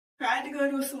Tried to go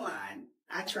to a salon.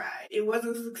 I tried. It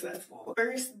wasn't successful.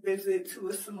 First visit to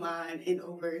a salon in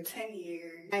over 10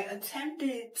 years. I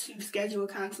attempted to schedule a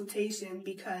consultation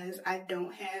because I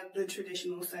don't have the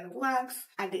traditional set of locks.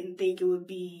 I didn't think it would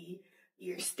be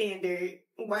your standard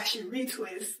wash and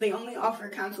retwist. They only offer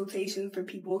consultations for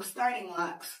people starting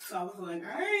locks. So I was like,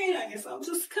 alright, I guess I'll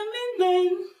just come in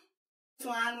then.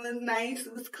 Salon was nice,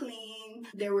 it was clean.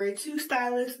 There were two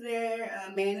stylists there,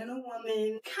 a man and a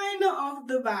woman, kind of off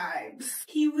the vibes.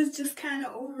 He was just kind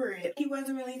of over it. He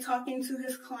wasn't really talking to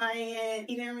his client.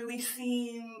 He didn't really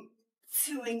seem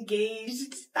too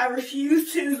engaged. I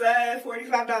refused his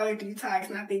 $45 detox,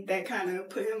 and I think that kind of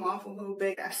put him off a little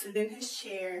bit. I sit in his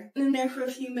chair, in there for a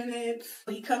few minutes.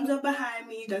 He comes up behind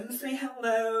me, doesn't say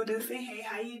hello, doesn't say, hey,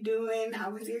 how you doing?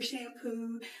 How was your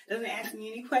shampoo? Doesn't ask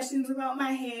me any questions about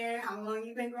my hair, how long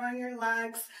you been growing your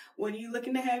locks, what are you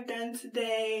looking to have done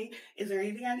today? Is there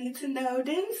anything I need to know?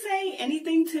 Didn't say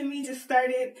anything to me, just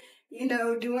started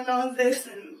doing all this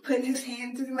and putting his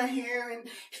hand through my hair and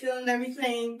feeling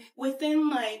everything. Within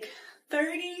like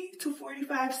 30 to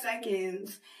 45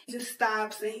 seconds, he just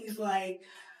stops and he's like,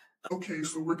 okay,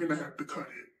 so we're gonna have to cut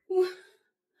it.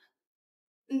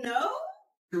 No?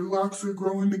 Your locks are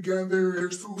growing together, they're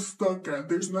so stuck at,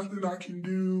 there's nothing I can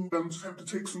do. I'm just have to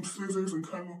take some scissors and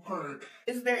cut them apart.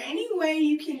 Is there any way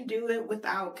you can do it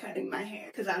without cutting my hair?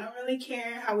 Because I don't really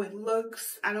care how it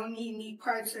looks. I don't need neat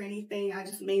parts or anything. I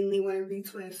just mainly want to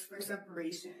retwist for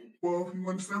separation. Well, if you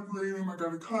want to separate them, I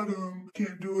gotta cut them.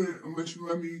 Can't do it unless you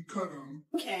let me cut them.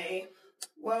 Okay.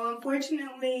 Well,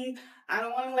 unfortunately, I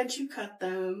don't want to let you cut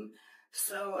them.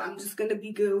 So I'm just going to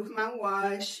be good with my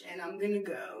wash and I'm going to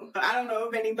go. I don't know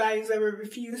if anybody's ever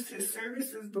refused his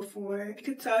services before. You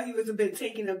could tell he was a bit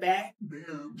taken aback.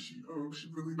 Damn, she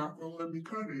really not going to let me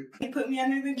cut it. He put me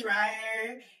under the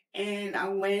dryer and I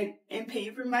went and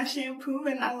paid for my shampoo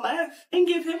and I left and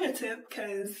give him a tip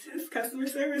because his customer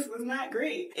service was not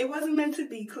great. It wasn't meant to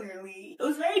be, clearly. It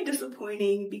was very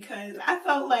disappointing because I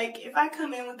felt like if I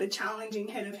come in with a challenging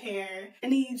head of hair,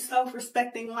 any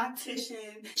self-respecting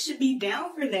loctician should be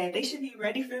down for that. They should be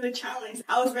ready for the challenge.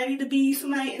 I was ready to be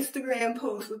somebody's Instagram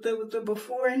post with the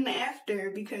before and the after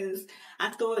because I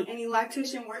thought any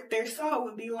loctician worth their salt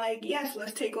would be like, yes,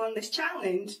 let's take on this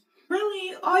challenge.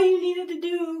 Really, all you needed to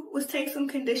do was take some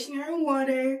conditioner and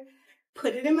water,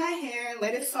 put it in my hair,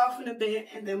 let it soften a bit,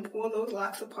 and then pull those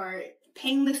locks apart.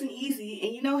 Painless and easy.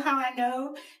 And you know how I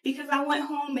know? Because I went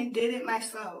home and did it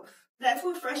myself. That's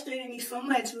what frustrated me so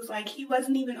much, was like he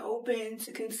wasn't even open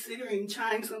to considering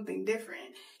trying something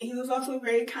different. He was also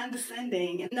very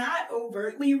condescending. Not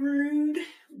overtly rude,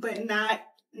 but not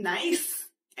nice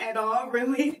at all,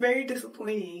 really. Very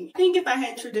disappointing. I think if I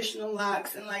had traditional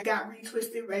locks and got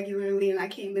retwisted regularly and I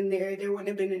came in there wouldn't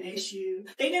have been an issue.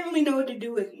 They didn't really know what to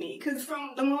do with me because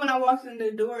from the moment I walked in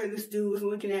the door, this dude was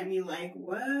looking at me like,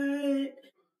 what?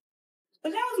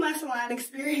 But that was my salon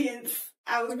experience.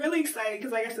 I was really excited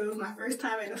because, like I said, it was my first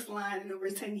time at a salon in over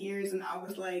 10 years and I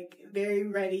was very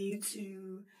ready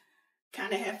to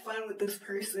kind of have fun with this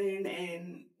person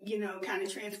and, kind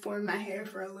of transform my hair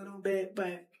for a little bit,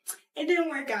 but it didn't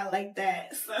work out like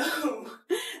that, so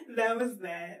that was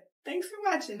that. Thanks for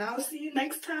watching. I'll see you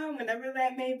next time, whenever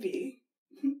that may be.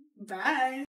 Bye.